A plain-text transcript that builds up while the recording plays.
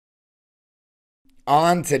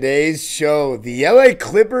On today's show, the LA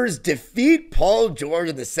Clippers defeat Paul George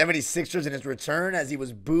and the 76ers in his return as he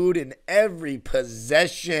was booed in every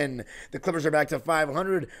possession. The Clippers are back to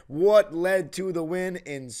 500. What led to the win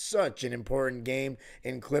in such an important game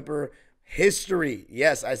in Clipper history?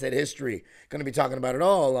 Yes, I said history. Going to be talking about it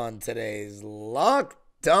all on today's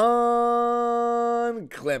Locked On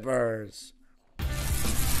Clippers.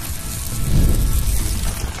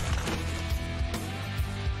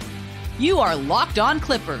 You are Locked On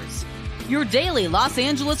Clippers, your daily Los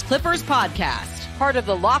Angeles Clippers podcast. Part of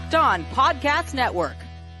the Locked On Podcast Network,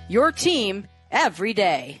 your team every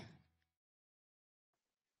day.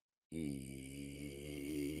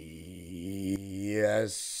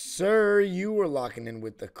 Yes, sir. You were locking in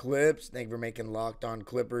with the Clips. Thank you for making Locked On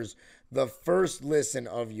Clippers the first listen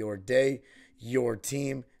of your day, your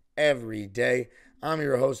team every day. I'm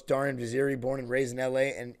your host, Darian Vaziri, born and raised in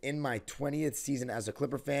LA and in my 20th season as a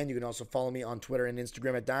Clipper fan. You can also follow me on Twitter and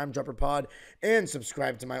Instagram at DimeDropperPod and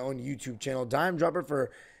subscribe to my own YouTube channel, Dime Dropper,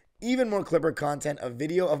 for even more Clipper content. A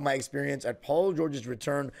video of my experience at Paul George's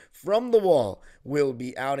return from the wall will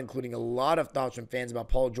be out, including a lot of thoughts from fans about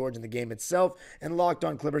Paul George and the game itself. And Locked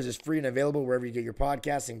On Clippers is free and available wherever you get your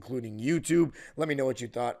podcasts, including YouTube. Let me know what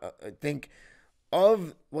you think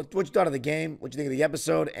of what you thought of the game, what you think of the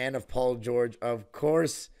episode, and of Paul George, of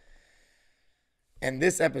course. And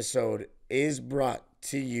this episode is brought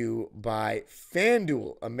to you by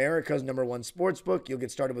FanDuel, America's #1 sportsbook. You'll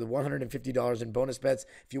get started with $150 in bonus bets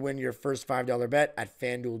if you win your first $5 bet at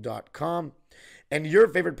FanDuel.com. And your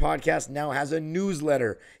favorite podcast now has a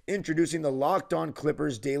newsletter. Introducing the Locked On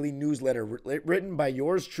Clippers daily newsletter, written by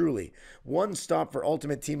yours truly. One stop for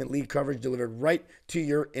ultimate team and league coverage delivered right to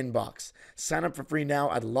your inbox. Sign up for free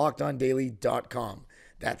now at LockedOnDaily.com.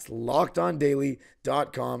 That's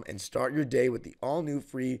LockedOnDaily.com and start your day with the all-new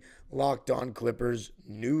free Locked On Clippers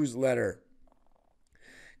newsletter.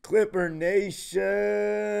 Clipper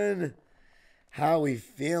Nation, how we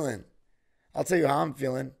feeling? I'll tell you how I'm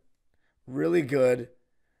feeling. Really good,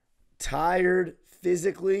 tired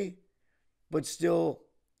physically, but still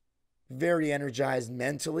very energized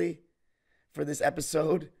mentally for this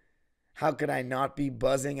episode. How could I not be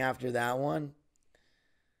buzzing after that one?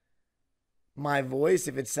 My voice,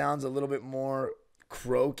 if it sounds a little bit more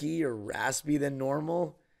croaky or raspy than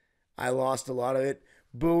normal, I lost a lot of it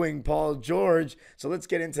booing Paul George. So let's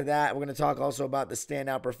get into that. We're going to talk also about the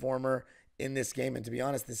standout performer in this game, and to be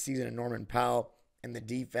honest, this season, of Norman Powell and the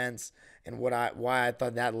defense, and why I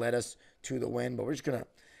thought that led us to the win. But we're gonna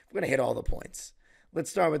hit all the points.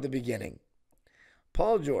 Let's start with the beginning.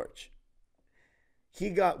 Paul George.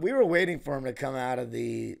 We were waiting for him to come out of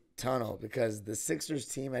the tunnel because the Sixers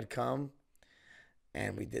team had come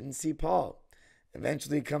and we didn't see Paul.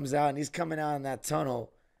 Eventually he comes out and he's coming out in that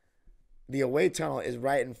tunnel. The away tunnel is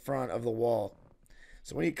right in front of the wall.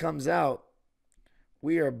 So when he comes out,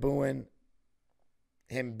 we are booing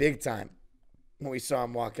him big time when we saw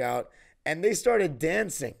him walk out. And they started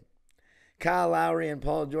dancing. Kyle Lowry and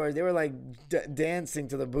Paul George, they were like dancing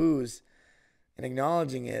to the boos and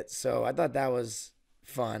acknowledging it. So I thought that was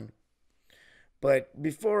fun. But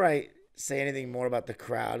before I say anything more about the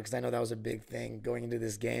crowd, because I know that was a big thing going into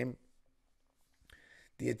this game,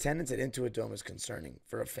 the attendance at Intuit Dome is concerning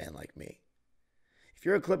for a fan like me. If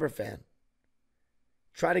you're a Clipper fan,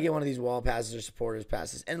 try to get one of these wall passes or supporters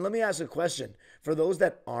passes. And let me ask a question. For those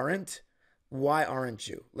that aren't, why aren't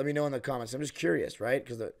you? Let me know in the comments. I'm just curious, right?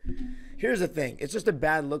 Because here's the thing. It's just a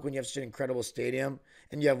bad look when you have such an incredible stadium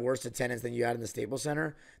and you have worse attendance than you had in the Staples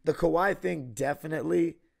Center. The Kawhi thing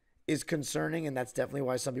definitely is concerning, and that's definitely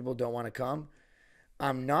why some people don't want to come.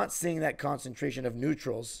 I'm not seeing that concentration of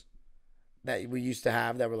neutrals that we used to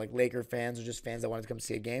have that were like Laker fans or just fans that wanted to come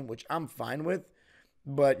see a game, which I'm fine with.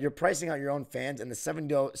 But you're pricing out your own fans, and the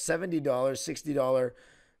 $70, $60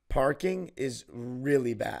 parking is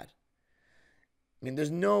really bad. I mean,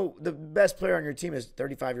 the best player on your team is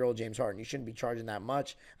 35-year-old James Harden. You shouldn't be charging that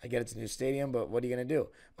much. I get it's a new stadium, but what are you going to do?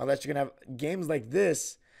 Unless you're going to have games like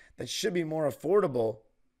this that should be more affordable,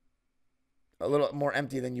 a little more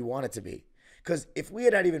empty than you want it to be. Because if we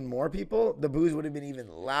had even more people, the boos would have been even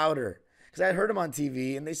louder. Because I had heard them on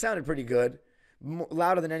TV, and they sounded pretty good.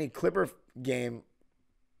 Louder than any Clipper game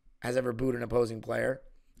has ever booed an opposing player.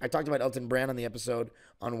 I talked about Elton Brand on the episode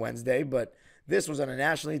on Wednesday, but this was on a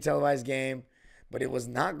nationally televised game. But it was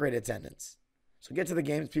not great attendance. So get to the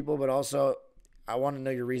games, people, but also I want to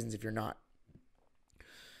know your reasons if you're not.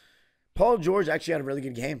 Paul George actually had a really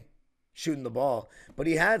good game shooting the ball, but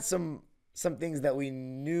he had some things that we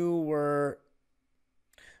knew were,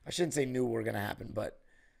 I shouldn't say knew were going to happen, but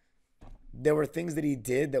there were things that he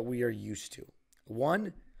did that we are used to.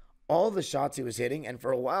 One, all the shots he was hitting, and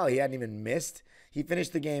for a while he hadn't even missed. He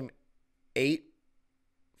finished the game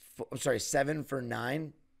 7 for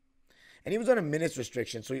 9. And he was on a minutes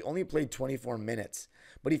restriction, so he only played 24 minutes.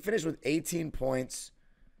 But he finished with 18 points,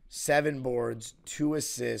 7 boards, 2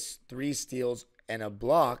 assists, 3 steals, and a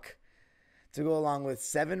block to go along with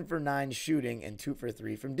 7 for 9 shooting and 2 for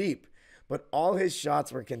 3 from deep. But all his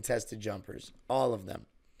shots were contested jumpers, all of them.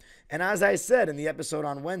 And as I said in the episode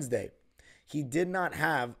on Wednesday, he did not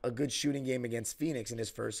have a good shooting game against Phoenix in his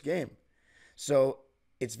first game. So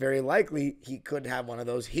it's very likely he could have one of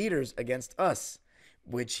those heaters against us,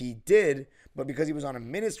 which he did, but because he was on a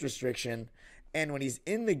minutes restriction, and when he's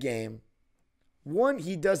in the game, one,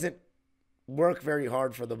 he doesn't work very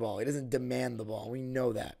hard for the ball. He doesn't demand the ball. We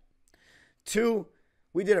know that. 2,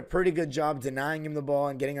 we did a pretty good job denying him the ball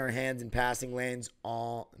and getting our hands in passing lanes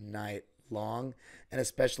all night long, and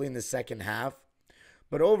especially in the second half.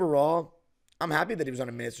 But overall, I'm happy that he was on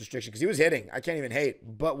a minutes restriction because he was hitting. I can't even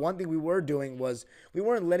hate. But one thing we were doing was we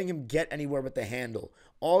weren't letting him get anywhere with the handle.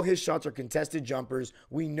 All his shots are contested jumpers.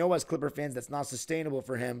 We know as Clipper fans that's not sustainable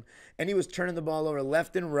for him. And he was turning the ball over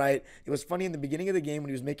left and right. It was funny in the beginning of the game when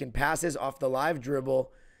he was making passes off the live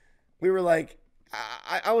dribble. We were like,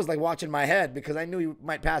 I was like watching my head because I knew he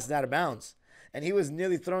might pass it out of bounds. And he was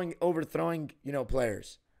nearly overthrowing,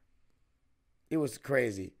 players. It was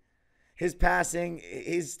crazy. His passing,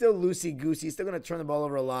 he's still loosey-goosey. He's still going to turn the ball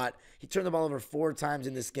over a lot. He turned the ball over 4 times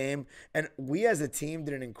in this game. And we as a team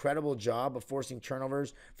did an incredible job of forcing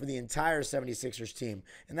turnovers for the entire 76ers team.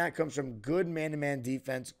 And that comes from good man-to-man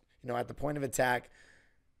defense, at the point of attack,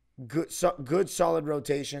 good solid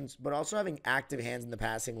rotations, but also having active hands in the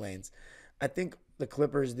passing lanes. I think the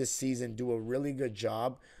Clippers this season do a really good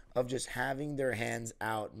job of just having their hands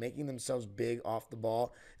out, making themselves big off the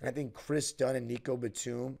ball. And I think Chris Dunn and Nico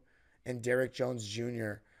Batum and Derrick Jones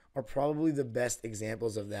Jr. are probably the best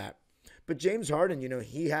examples of that. But James Harden,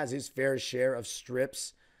 he has his fair share of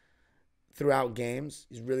strips throughout games.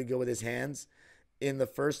 He's really good with his hands. In the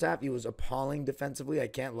first half, he was appalling defensively, I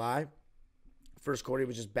can't lie. First quarter, he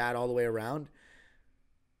was just bad all the way around.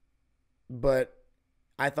 But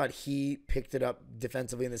I thought he picked it up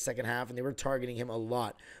defensively in the second half, and they were targeting him a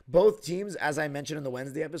lot. Both teams, as I mentioned in the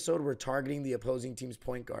Wednesday episode, were targeting the opposing team's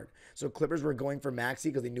point guard. So Clippers were going for Maxey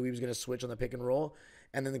because they knew he was going to switch on the pick and roll,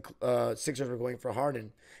 and then the Sixers were going for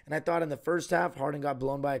Harden. And I thought in the first half, Harden got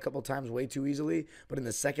blown by a couple times way too easily, but in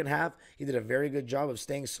the second half, he did a very good job of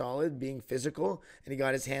staying solid, being physical, and he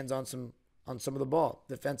got his hands on some of the ball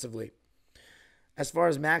defensively. As far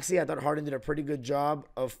as Maxey, I thought Harden did a pretty good job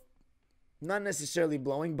of not necessarily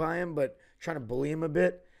blowing by him, but trying to bully him a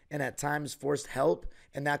bit, and at times forced help,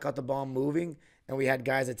 and that got the ball moving, and we had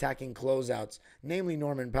guys attacking closeouts, namely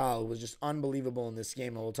Norman Powell, who was just unbelievable in this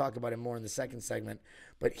game, and we'll talk about him more in the second segment,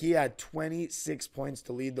 but he had 26 points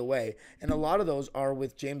to lead the way, and a lot of those are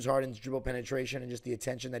with James Harden's dribble penetration and just the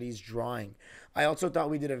attention that he's drawing. I also thought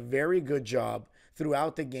we did a very good job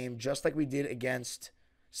throughout the game, just like we did against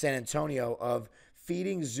San Antonio, of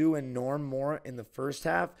feeding Zoo and Norm more in the first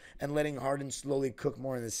half and letting Harden slowly cook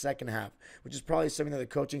more in the second half, which is probably something that the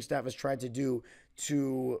coaching staff has tried to do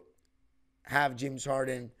to have James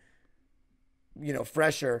Harden,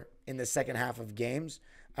 fresher in the second half of games.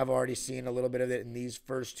 I've already seen a little bit of it in these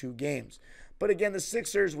first 2 games. But again, the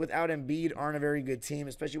Sixers without Embiid aren't a very good team,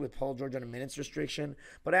 especially with Paul George on a minutes restriction.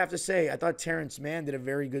 But I have to say, I thought Terrence Mann did a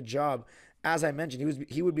very good job. As I mentioned,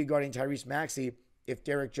 he would be guarding Tyrese Maxey if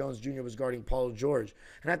Derrick Jones Jr. was guarding Paul George.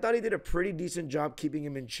 And I thought he did a pretty decent job keeping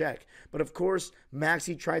him in check. But of course,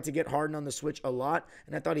 Maxey tried to get Harden on the switch a lot,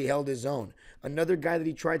 and I thought he held his own. Another guy that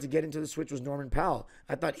he tried to get into the switch was Norman Powell.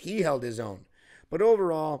 I thought he held his own. But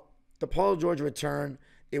overall, the Paul George return,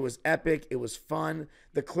 it was epic. It was fun.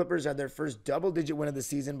 The Clippers had their first double-digit win of the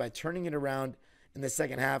season by turning it around in the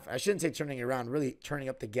second half. I shouldn't say turning it around, really turning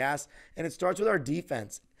up the gas. And it starts with our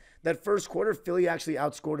defense. That first quarter, Philly actually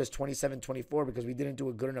outscored us 27-24 because we didn't do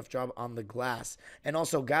a good enough job on the glass. And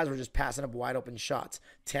also, guys were just passing up wide open shots.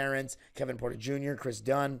 Terrence, Kevin Porter Jr., Chris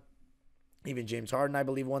Dunn, even James Harden, I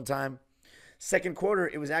believe, one time. Second quarter,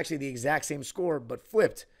 it was actually the exact same score, but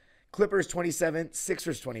flipped. Clippers 27,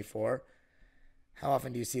 Sixers 24. How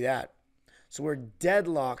often do you see that? So we're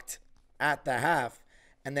deadlocked at the half.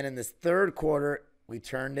 And then in this third quarter, we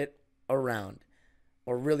turned it around.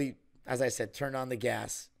 Or really, as I said, turned on the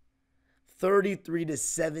gas.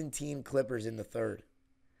 33-17 Clippers in the third.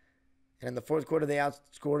 And in the fourth quarter, they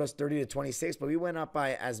outscored us 30-26, but we went up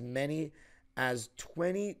by as many as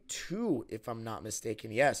 22, if I'm not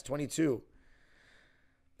mistaken. Yes, 22.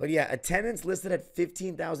 But yeah, attendance listed at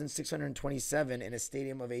 15,627 in a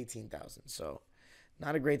stadium of 18,000. So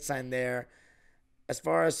not a great sign there. As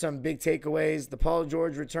far as some big takeaways, the Paul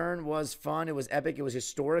George return was fun. It was epic. It was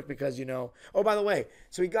historic because, oh, by the way,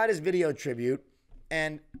 so he got his video tribute,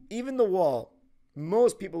 and even the wall,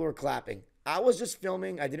 most people were clapping. I was just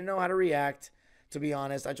filming. I didn't know how to react, to be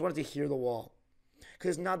honest. I just wanted to hear the wall.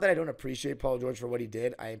 Because not that I don't appreciate Paul George for what he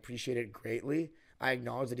did. I appreciate it greatly. I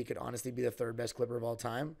acknowledge that he could honestly be the third best Clipper of all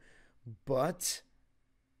time. But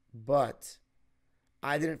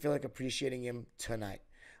I didn't feel like appreciating him tonight.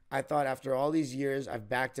 I thought after all these years, I've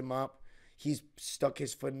backed him up. He's stuck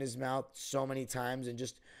his foot in his mouth so many times and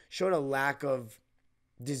just showed a lack of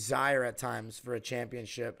desire at times for a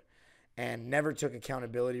championship and never took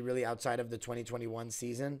accountability really outside of the 2021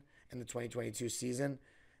 season and the 2022 season.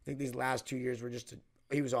 I think these last 2 years were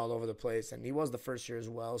he was all over the place, and he was the first year as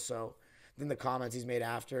well. So then the comments he's made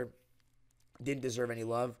after didn't deserve any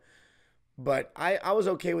love. But I was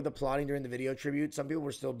okay with applauding during the video tribute. Some people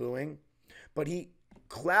were still booing. But he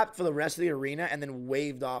clapped for the rest of the arena and then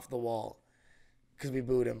waved off the wall because we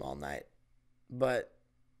booed him all night. But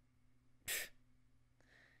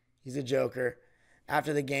he's a joker.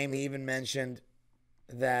 After the game, he even mentioned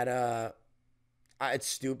that it's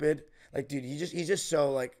stupid. Like, dude, he's just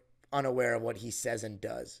so, like, unaware of what he says and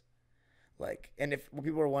does. Like, and if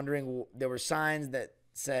people were wondering, there were signs that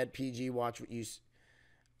said, PG, watch what you...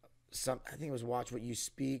 I think it was watch what you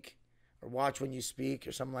speak or watch when you speak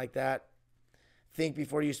or something like that. Think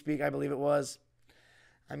before you speak, I believe it was.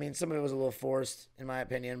 I mean, some of it was a little forced, in my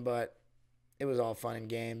opinion, but it was all fun and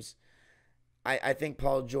games. I think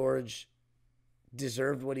Paul George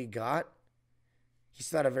deserved what he got. He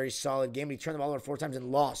still had a very solid game. He turned the ball over 4 times and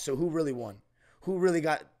lost. So who really won? Who really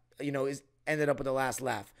got, ended up with the last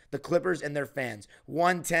laugh? The Clippers and their fans.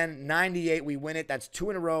 110-98. We win it. That's 2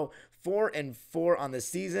 in a row. 4-4 on the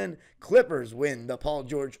season. Clippers win the Paul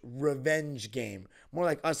George revenge game. More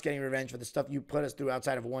like us getting revenge for the stuff you put us through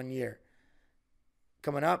outside of 1 year.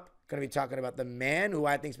 Coming up, going to be talking about the man who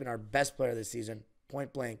I think has been our best player this season,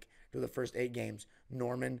 point blank, through the first 8 games,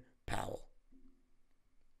 Norman Powell.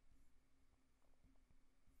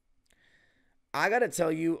 I got to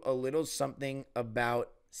tell you a little something about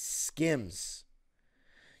SKIMS.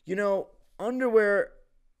 Underwear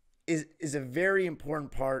is a very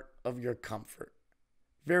important part of your comfort.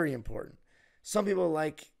 Very important. Some people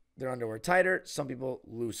like their underwear tighter, some people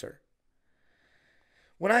looser.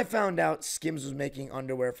 When I found out SKIMS was making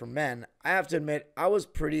underwear for men, I have to admit I was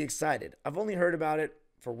pretty excited. I've only heard about it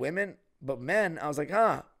for women, but men, I was like,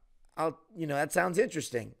 that sounds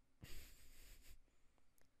interesting.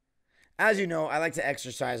 As you know, I like to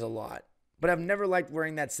exercise a lot, but I've never liked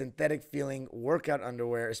wearing that synthetic feeling workout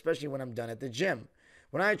underwear, especially when I'm done at the gym.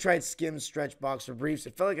 When I tried SKIMS stretch boxer briefs,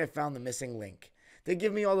 it felt like I found the missing link. They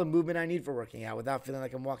give me all the movement I need for working out without feeling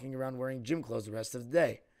like I'm walking around wearing gym clothes the rest of the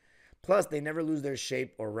day. Plus, they never lose their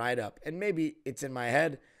shape or ride up. And maybe it's in my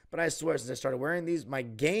head, but I swear since I started wearing these, my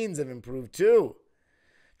gains have improved too.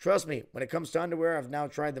 Trust me, when it comes to underwear, I've now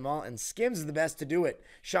tried them all, and SKIMS is the best to do it.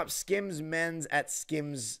 Shop SKIMS Men's at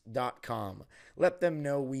skims.com. Let them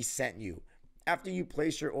know we sent you. After you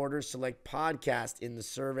place your order, select podcast in the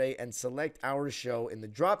survey and select our show in the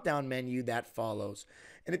drop-down menu that follows.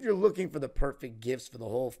 And if you're looking for the perfect gifts for the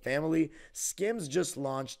whole family, SKIMS just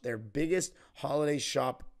launched their biggest holiday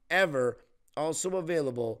shop ever, also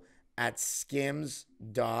available at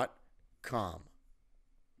skims.com.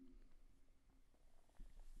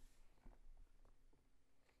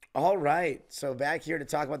 All right, so back here to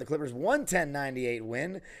talk about the Clippers' 110-98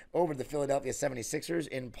 win over the Philadelphia 76ers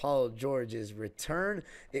in Paul George's return.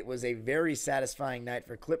 It was a very satisfying night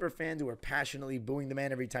for Clipper fans who were passionately booing the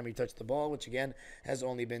man every time he touched the ball, which again has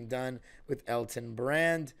only been done with Elton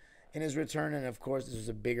Brand in his return. And of course, this was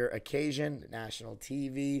a bigger occasion. National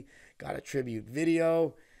TV got a tribute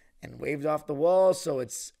video and waved off the wall, so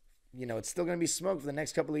it's still going to be smoked for the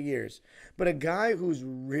next couple of years. But a guy who's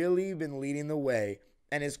really been leading the way,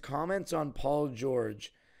 and his comments on Paul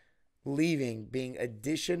George leaving, being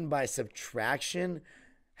addition by subtraction,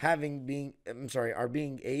 are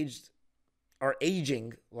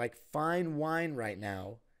aging like fine wine right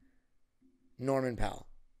now. Norman Powell.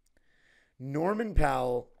 Norman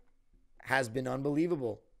Powell has been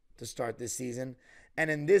unbelievable to start this season,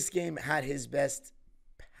 and in this game had his best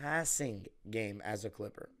passing game as a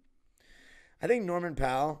Clipper. I think Norman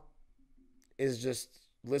Powell is just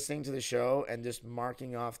listening to the show and just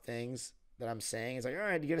marking off things that I'm saying. It's like, all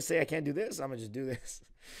right, you're going to say I can't do this? I'm going to just do this.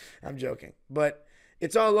 I'm joking. But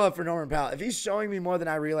it's all love for Norman Powell. If he's showing me more than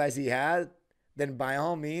I realize he had, then by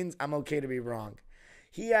all means, I'm okay to be wrong.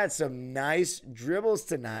 He had some nice passes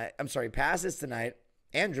tonight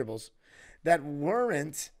and dribbles that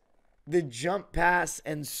weren't the jump pass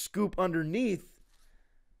and scoop underneath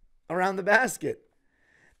around the basket.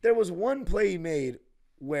 There was one play he made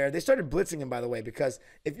where they started blitzing him, by the way, because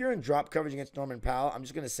if you're in drop coverage against Norman Powell, I'm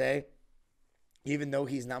just going to say, even though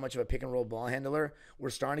he's not much of a pick and roll ball handler, we're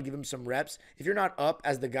starting to give him some reps. If you're not up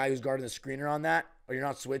as the guy who's guarding the screener on that, or you're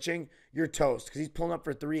not switching, you're toast because he's pulling up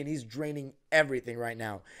for three and he's draining everything right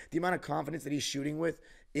now. The amount of confidence that he's shooting with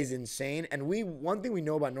is insane. And one thing we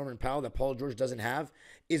know about Norman Powell that Paul George doesn't have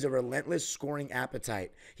is a relentless scoring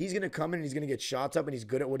appetite. He's going to come in and he's going to get shots up, and he's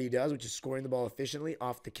good at what he does, which is scoring the ball efficiently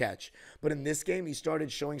off the catch. But in this game, he started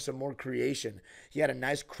showing some more creation. He had a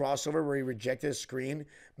nice crossover where he rejected a screen,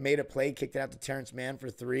 made a play, kicked it out to Terrence Mann for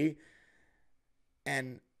three.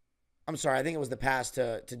 And I'm sorry, I think it was the pass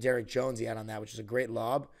to Derrick Jones he had on that, which was a great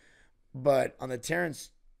lob. But on the Terrence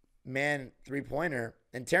Mann three-pointer,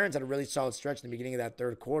 and Terrence had a really solid stretch in the beginning of that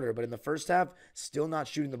third quarter, but in the first half, still not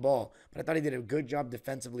shooting the ball. But I thought he did a good job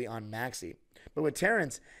defensively on Maxey. But with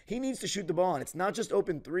Terrence, he needs to shoot the ball, and it's not just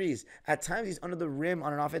open threes. At times, he's under the rim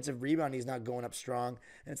on an offensive rebound. He's not going up strong.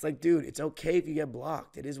 And it's like, dude, it's okay if you get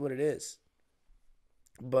blocked. It is what it is.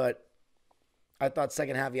 But I thought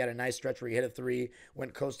second half, he had a nice stretch where he hit a three,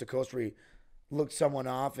 went coast to coast where he looked someone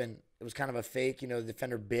off, and it was kind of a fake. The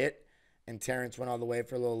defender bit, and Terrence went all the way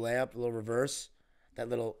for a little layup, a little reverse. That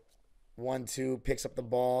little 1-2, picks up the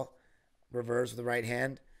ball, reverse with the right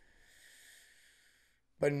hand.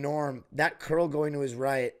 But Norm, that curl going to his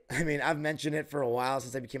right, I mean, I've mentioned it for a while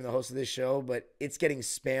since I became the host of this show, but it's getting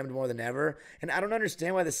spammed more than ever. And I don't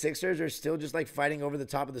understand why the Sixers are still just like fighting over the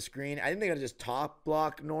top of the screen. I think they got to just top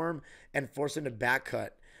block Norm and force him to back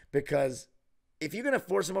cut, because if you're going to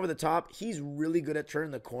force him over the top, he's really good at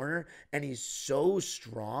turning the corner, and he's so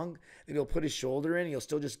strong that he'll put his shoulder in and he'll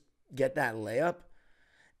still just get that layup.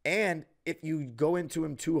 And if you go into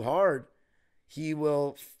him too hard, he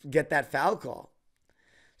will get that foul call.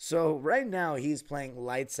 So right now he's playing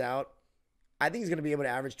lights out. I think he's going to be able to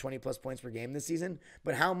average 20-plus points per game this season.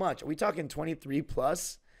 But how much? Are we talking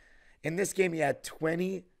 23-plus? In this game, he had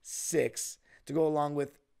 26 to go along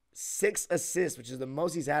with 6 assists, which is the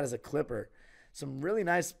most he's had as a Clipper. Some really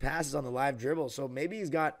nice passes on the live dribble. So maybe he's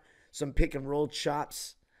got some pick and roll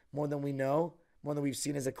chops more than we know, more than we've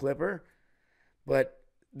seen as a Clipper. But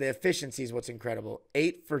the efficiency is what's incredible.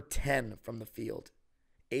 8 for 10 from the field.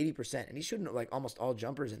 80%. And he's shooting like almost all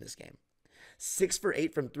jumpers in this game. 6 for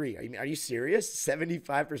 8 from 3. Are you serious?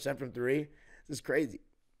 75% from 3? This is crazy.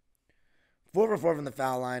 4 for 4 from the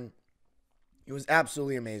foul line. It was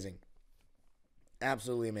absolutely amazing.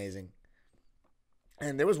 Absolutely amazing.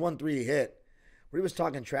 And there was one 3 he hit where he was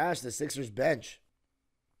talking trash to the Sixers bench.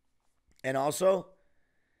 And also,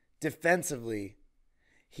 defensively,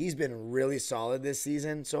 he's been really solid this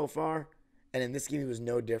season so far. And in this game, he was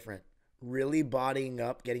no different. Really bodying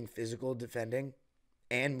up, getting physical, defending,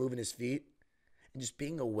 and moving his feet. And just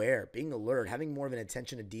being aware, being alert, having more of an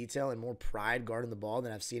attention to detail and more pride guarding the ball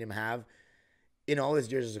than I've seen him have in all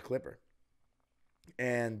his years as a Clipper.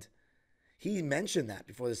 And he mentioned that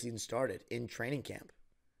before the season started in training camp.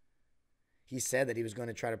 He said that he was going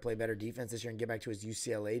to try to play better defense this year and get back to his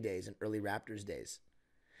UCLA days and early Raptors days.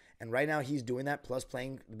 And right now he's doing that, plus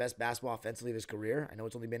playing the best basketball offensively of his career. I know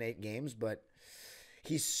it's only been 8 games, but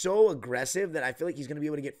he's so aggressive that I feel like he's going to be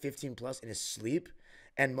able to get 15-plus in his sleep.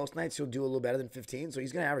 And most nights he'll do a little better than 15. So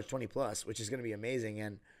he's going to average 20-plus, which is going to be amazing.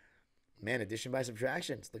 And, man, addition by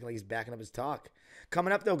subtraction. It's looking like he's backing up his talk.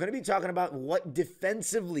 Coming up, though, going to be talking about what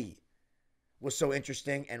defensively was so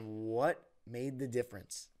interesting and what made the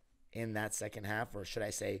difference in that second half. Or should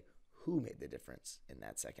I say, who made the difference in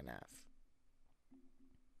that second half?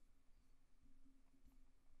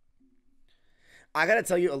 I got to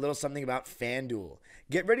tell you a little something about FanDuel.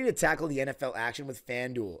 Get ready to tackle the NFL action with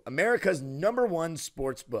FanDuel, America's #1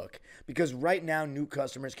 sports book. Because right now, new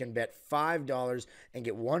customers can bet $5 and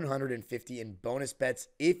get $150 in bonus bets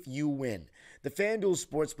if you win. The FanDuel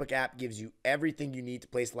Sportsbook app gives you everything you need to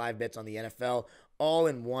place live bets on the NFL all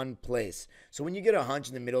in one place. So when you get a hunch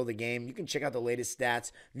in the middle of the game, you can check out the latest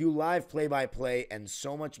stats, view live play-by-play, and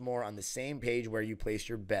so much more on the same page where you place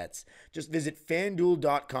your bets. Just visit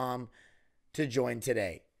FanDuel.com to join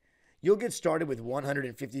today. You'll get started with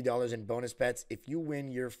 $150 in bonus bets if you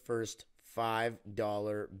win your first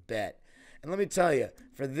 $5 bet. And let me tell you,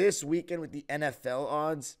 for this weekend with the NFL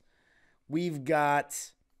odds, we've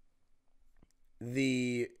got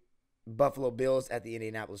the Buffalo Bills at the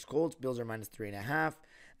Indianapolis Colts. Bills are -3.5.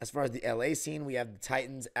 As far as the LA scene, we have the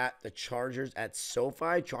Titans at the Chargers at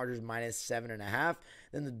SoFi. Chargers -7.5.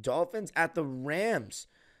 Then the Dolphins at the Rams.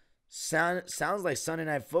 Sounds like Sunday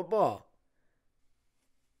Night Football.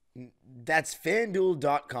 That's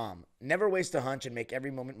FanDuel.com. Never waste a hunch and make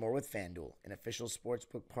every moment more with FanDuel, an official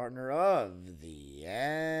sportsbook partner of the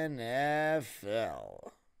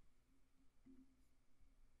NFL.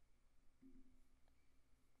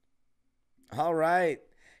 All right.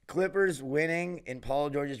 Clippers winning in Paul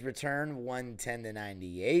George's return,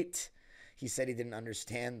 110-98. He said he didn't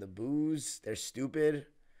understand the boos. They're stupid.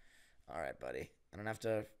 All right, buddy. I don't have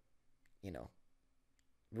to,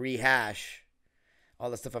 rehash all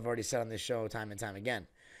the stuff I've already said on this show time and time again.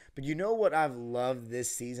 But you know what I've loved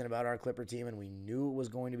this season about our Clipper team, and we knew it was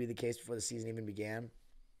going to be the case before the season even began?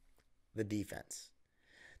 The defense.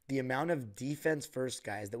 The amount of defense-first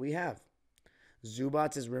guys that we have.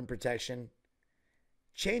 Zubac's rim protection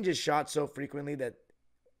changes shots so frequently that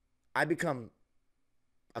I become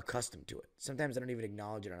accustomed to it. Sometimes I don't even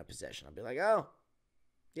acknowledge it on a possession. I'll be like, oh,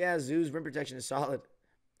 yeah, Zoo's rim protection is solid.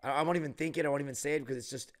 I won't even think it. I won't even say it because it's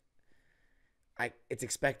just, it's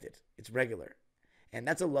expected. It's regular. And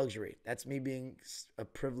that's a luxury. That's me being a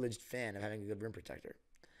privileged fan of having a good rim protector.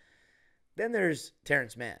 Then there's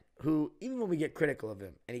Terrence Mann, who, even when we get critical of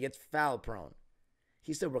him and he gets foul prone,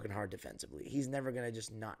 he's still working hard defensively. He's never going to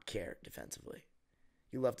just not care defensively.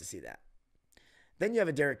 You love to see that. Then you have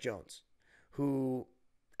a Derrick Jones, who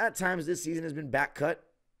at times this season has been back cut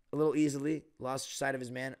a little easily, lost sight of his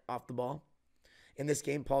man off the ball. In this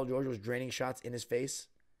game, Paul George was draining shots in his face.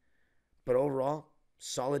 But overall,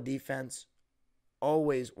 solid defense,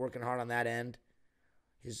 always working hard on that end.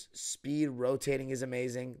 His speed rotating is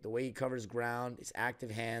amazing. The way he covers ground, his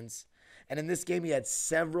active hands. And in this game, he had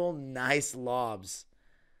several nice lobs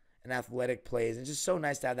and athletic plays. It's just so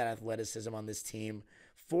nice to have that athleticism on this team.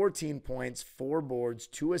 14 points, 4 boards,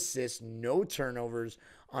 2 assists, no turnovers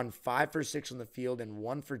on 5 for 6 on the field and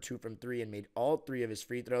 1 for 2 from 3, and made all 3 of his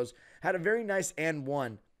free throws. Had a very nice and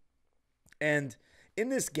one. And in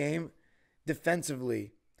this game,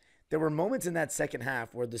 defensively, there were moments in that second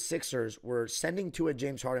half where the Sixers were sending to a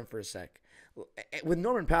James Harden for a sec. With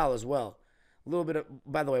Norman Powell as well. A little bit of,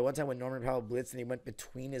 by the way, one time when Norman Powell blitzed and he went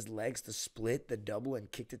between his legs to split the double and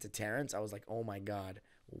kicked it to Terrence, I was like, oh my God,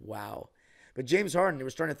 wow. But James Harden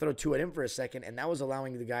was trying to throw 2 at him for a second, and that was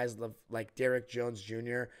allowing the guys like Derrick Jones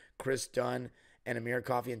Jr., Chris Dunn, and Amir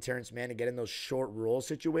Coffey and Terrence Mann to get in those short roll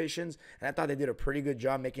situations. And I thought they did a pretty good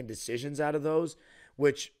job making decisions out of those,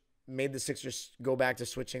 which made the Sixers go back to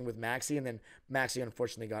switching with Maxey, and then Maxey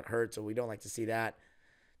unfortunately got hurt, so we don't like to see that.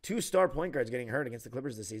 2 star point guards getting hurt against the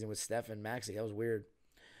Clippers this season with Steph and Maxey. That was weird.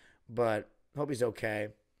 But hope he's okay.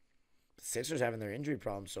 The Sixers having their injury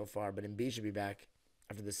problems so far, but Embiid should be back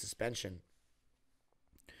after the suspension.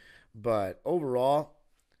 But overall,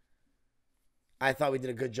 I thought we did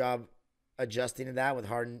a good job adjusting to that with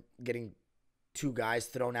Harden getting 2 guys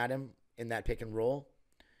thrown at him in that pick and roll.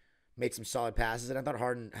 Made some solid passes, and I thought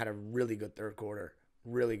Harden had a really good third quarter.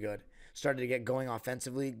 Really good. Started to get going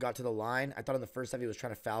offensively, got to the line. I thought in the first half he was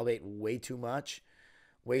trying to foul bait way too much.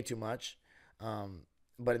 Way too much.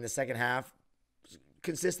 But in the second half,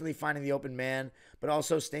 consistently finding the open man, but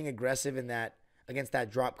also staying aggressive in that against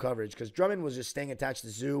that drop coverage, because Drummond was just staying attached to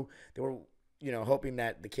Zoo. They were, hoping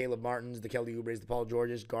that the Caleb Martins, the Kelly Oubres, the Paul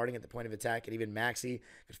Georges guarding at the point of attack, and even Maxey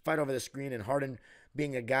could fight over the screen, and Harden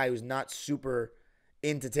being a guy who's not super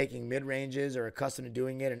into taking mid-ranges or accustomed to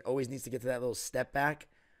doing it and always needs to get to that little step back,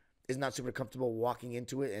 is not super comfortable walking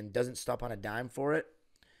into it and doesn't stop on a dime for it.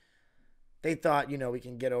 They thought, we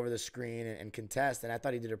can get over the screen and contest, and I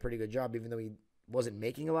thought he did a pretty good job, even though he wasn't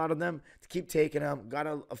making a lot of them, to keep taking them. Got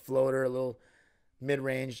a floater, a little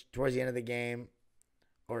mid-range towards the end of the game,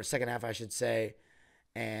 or second half, I should say,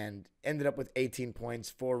 and ended up with 18 points,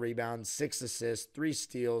 4 rebounds, 6 assists, 3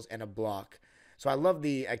 steals, and a block. So I love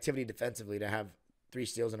the activity defensively to have 3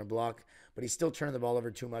 steals and a block, but he's still turning the ball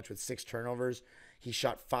over too much with 6 turnovers. He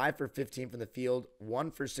shot 5 for 15 from the field,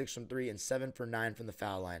 1 for 6 from 3, and 7 for 9 from the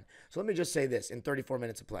foul line. So let me just say this in 34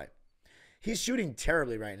 minutes of play. He's shooting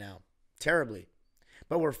terribly right now. Terribly.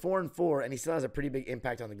 But we're 4-4, and he still has a pretty big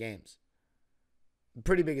impact on the games.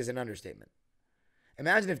 Pretty big is an understatement.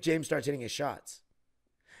 Imagine if James starts hitting his shots.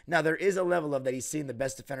 Now, there is a level of that he's seen the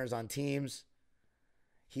best defenders on teams.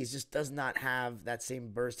 He just does not have that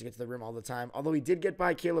same burst to get to the rim all the time. Although he did get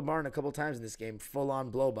by Caleb Martin a couple times in this game, full-on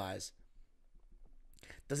blow-bys.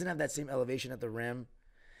 Doesn't have that same elevation at the rim.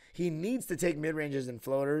 He needs to take mid-ranges and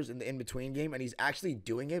floaters in the in-between game, and he's actually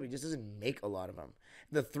doing it, but he just doesn't make a lot of them.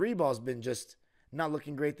 The 3-ball's been just not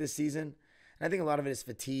looking great this season. And I think a lot of it is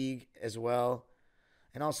fatigue as well.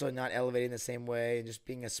 And also not elevating the same way and just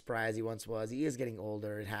being as spry as he once was. He is getting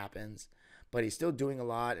older. It happens. But he's still doing a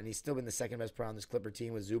lot, and he's still been the second best player on this Clipper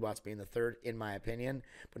team, with Zubac's being the third, in my opinion.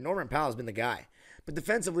 But Norman Powell has been the guy. But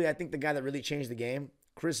defensively, I think the guy that really changed the game,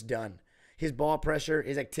 Chris Dunn. His ball pressure,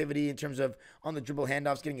 his activity in terms of on the dribble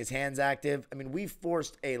handoffs, getting his hands active. I mean, we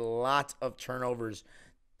forced a lot of turnovers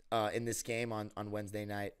in this game on Wednesday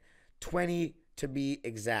night. 20 to be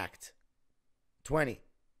exact. 20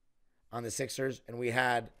 on the Sixers, and we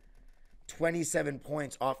had 27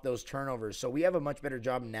 points off those turnovers. So we have a much better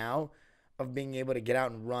job now of being able to get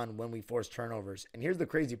out and run when we force turnovers. And here's the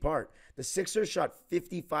crazy part. The Sixers shot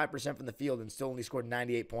 55% from the field and still only scored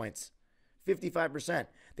 98 points. 55%.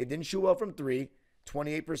 They didn't shoot well from three,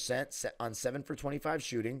 28% on 7 for 25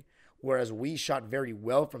 shooting, whereas we shot very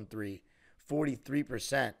well from three,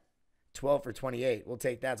 43%, 12 for 28. We'll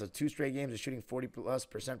take that. So 2 straight games of shooting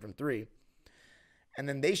 40+% from three. And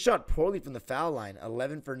then they shot poorly from the foul line,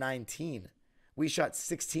 11 for 19. We shot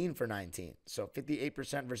 16 for 19, so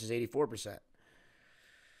 58% versus 84%.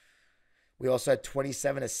 We also had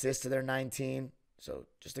 27 assists to their 19, so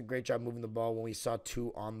just a great job moving the ball when we saw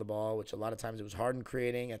 2 on the ball, which a lot of times it was Harden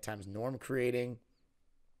creating, at times Norm creating.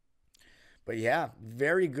 But yeah,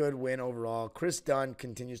 very good win overall. Chris Dunn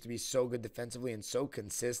continues to be so good defensively and so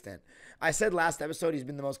consistent. I said last episode he's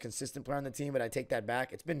been the most consistent player on the team, but I take that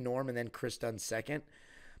back. It's been Norm and then Chris Dunn second.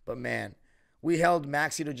 But man, we held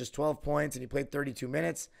Maxey to just 12 points, and he played 32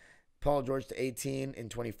 minutes. Paul George to 18 in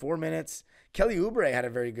 24 minutes. Kelly Oubre had a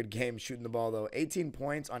very good game shooting the ball, though. 18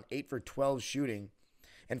 points on 8 for 12 shooting.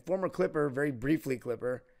 And former Clipper, very briefly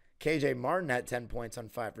Clipper, KJ Martin had 10 points on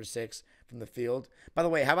 5 for 6 from the field. By the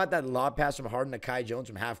way, how about that lob pass from Harden to Kai Jones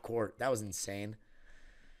from half court? That was insane.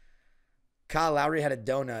 Kyle Lowry had a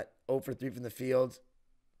donut, 0 for 3 from the field.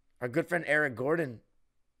 Our good friend Eric Gordon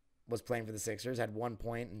was playing for the Sixers, had 1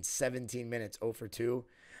 point in 17 minutes, 0 for 2.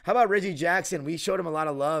 How about Reggie Jackson? We showed him a lot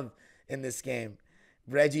of love in this game.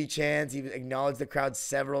 Reggie chants, he acknowledged the crowd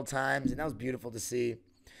several times, and that was beautiful to see.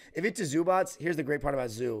 If it's to Zubats, here's the great part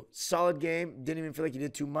about Zoo. Solid game, didn't even feel like he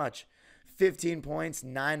did too much. 15 points,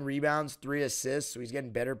 9 rebounds, 3 assists, so he's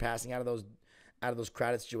getting better passing out of those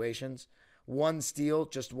crowded situations. 1 steal,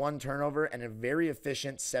 just 1 turnover, and a very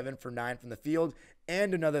efficient 7 for 9 from the field,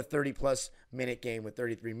 and another 30-plus minute game with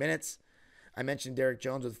 33 minutes. I mentioned Derek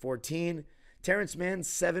Jones with 14. Terrence Mann,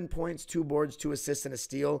 7 points, 2 boards, 2 assists, and a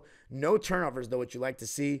steal. No turnovers, though, what you like to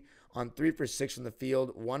see, on 3 for 6 from the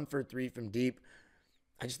field, 1 for 3 from deep.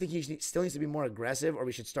 I just think he still needs to be more aggressive, or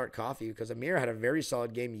we should start Coffee, because Amir had a very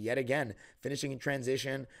solid game yet again, finishing in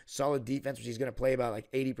transition, solid defense, which he's going to play about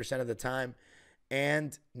like 80% of the time,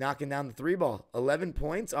 and knocking down the 3 ball. 11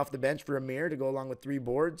 points off the bench for Amir to go along with 3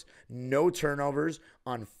 boards. No turnovers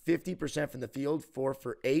on 50% from the field, 4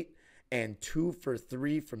 for 8, and 2 for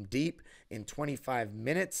 3 from deep in 25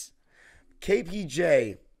 minutes.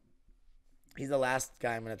 KPJ, he's the last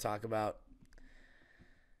guy I'm going to talk about.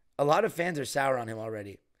 A lot of fans are sour on him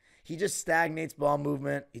already. He just stagnates ball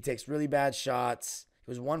movement. He takes really bad shots.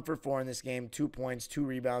 He was 1 for 4 in this game, 2 points, 2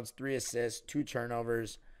 rebounds, 3 assists, 2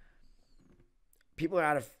 turnovers.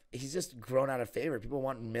 He's just grown out of favor. People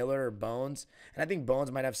want Miller or Bones. And I think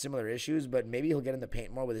Bones might have similar issues, but maybe he'll get in the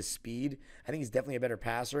paint more with his speed. I think he's definitely a better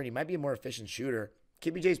passer, and he might be a more efficient shooter.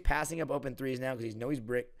 KPJ's passing up open threes now because he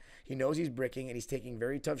knows he's bricking, and he's taking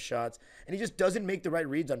very tough shots. And he just doesn't make the right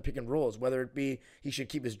reads on pick and rolls, whether it be he should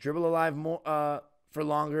keep his dribble alive more for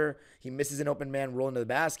longer. He misses an open man rolling to the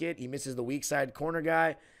basket. He misses the weak side corner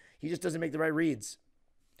guy. He just doesn't make the right reads.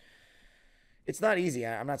 It's not easy.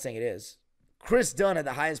 I'm not saying it is. Chris Dunn had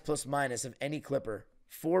the highest plus minus of any Clipper.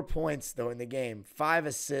 4 points, though, in the game. 5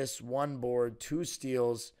 assists, 1 board, 2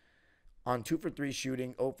 steals on 2 for 3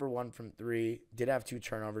 shooting, 0 for 1 from 3. Did have 2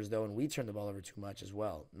 turnovers, though, and we turned the ball over too much as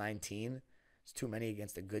well. 19. It's too many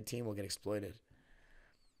against a good team. We'll get exploited.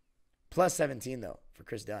 Plus 17, though, for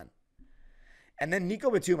Chris Dunn. And then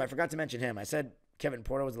Nico Batum, I forgot to mention him. I said Kevin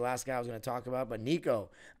Porter was the last guy I was going to talk about, but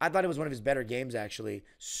Nico, I thought it was one of his better games, actually.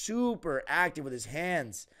 Super active with his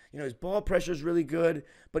hands. His ball pressure is really good,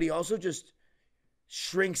 but he also just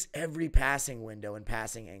shrinks every passing window and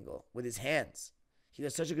passing angle with his hands. He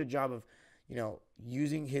does such a good job of,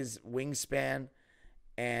 using his wingspan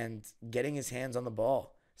and getting his hands on the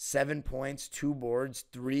ball. 7 points, 2 boards,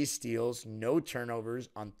 3 steals, no turnovers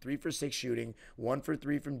on 3 for 6 shooting, 1 for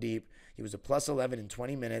 3 from deep. He was a plus 11 in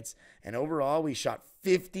 20 minutes. And overall, we shot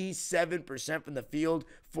 57% from the field,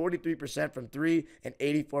 43% from 3, and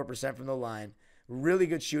 84% from the line. Really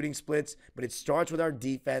good shooting splits, but it starts with our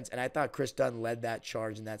defense, and I thought Chris Dunn led that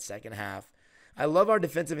charge in that second half. I love our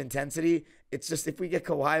defensive intensity. It's just if we get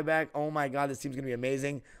Kawhi back, oh my God, this team's going to be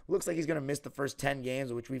amazing. Looks like he's going to miss the first 10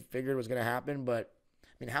 games, which we figured was going to happen, but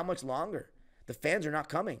how much longer? The fans are not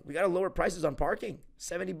coming. We got to lower prices on parking.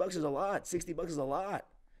 $70 is a lot. $60 is a lot.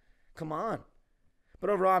 Come on.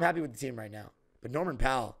 But overall, I'm happy with the team right now. But Norman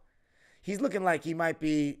Powell, he's looking like he might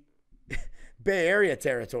be Bay Area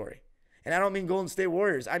territory. And I don't mean Golden State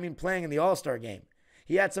Warriors. I mean playing in the All-Star game.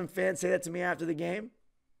 He had some fans say that to me after the game.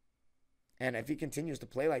 And if he continues to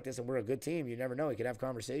play like this and we're a good team, you never know. He could have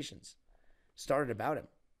conversations started about him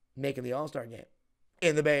making the All-Star game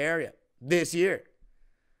in the Bay Area this year.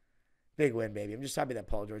 Big win, baby. I'm just happy that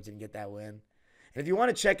Paul George didn't get that win. And if you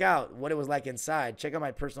want to check out what it was like inside, check out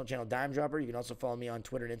my personal channel, Dime Dropper. You can also follow me on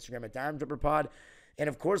Twitter and Instagram at Dime Dropper Pod. And,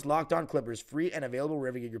 of course, Locked On Clippers, free and available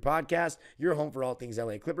wherever you get your podcast. Your home for all things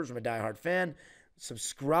LA Clippers from a diehard fan.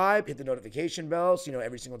 Subscribe, hit the notification bell so you know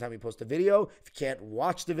every single time we post a video. If you can't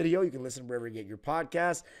watch the video, you can listen wherever you get your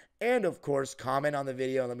podcast. And, of course, comment on the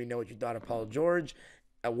video and let me know what you thought of Paul George,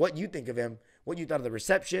 what you think of him, what you thought of the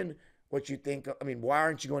reception, what you think. I mean, why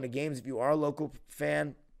aren't you going to games if you are a local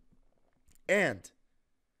fan? And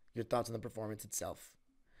your thoughts on the performance itself.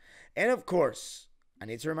 And, of course, I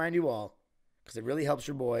need to remind you all, because it really helps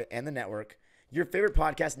your boy and the network, your favorite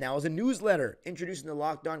podcast now is a newsletter. Introducing the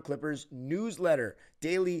Locked On Clippers newsletter,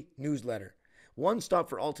 daily newsletter. One stop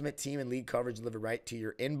for ultimate team and league coverage delivered right to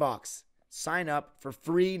your inbox. Sign up for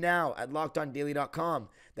free now at LockedOnDaily.com.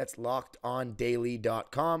 That's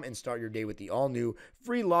LockedOnDaily.com and start your day with the all-new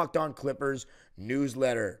free Locked On Clippers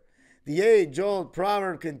newsletter. The age-old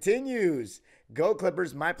proverb continues. Go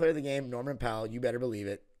Clippers, my player of the game, Norman Powell. You better believe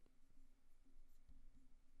it.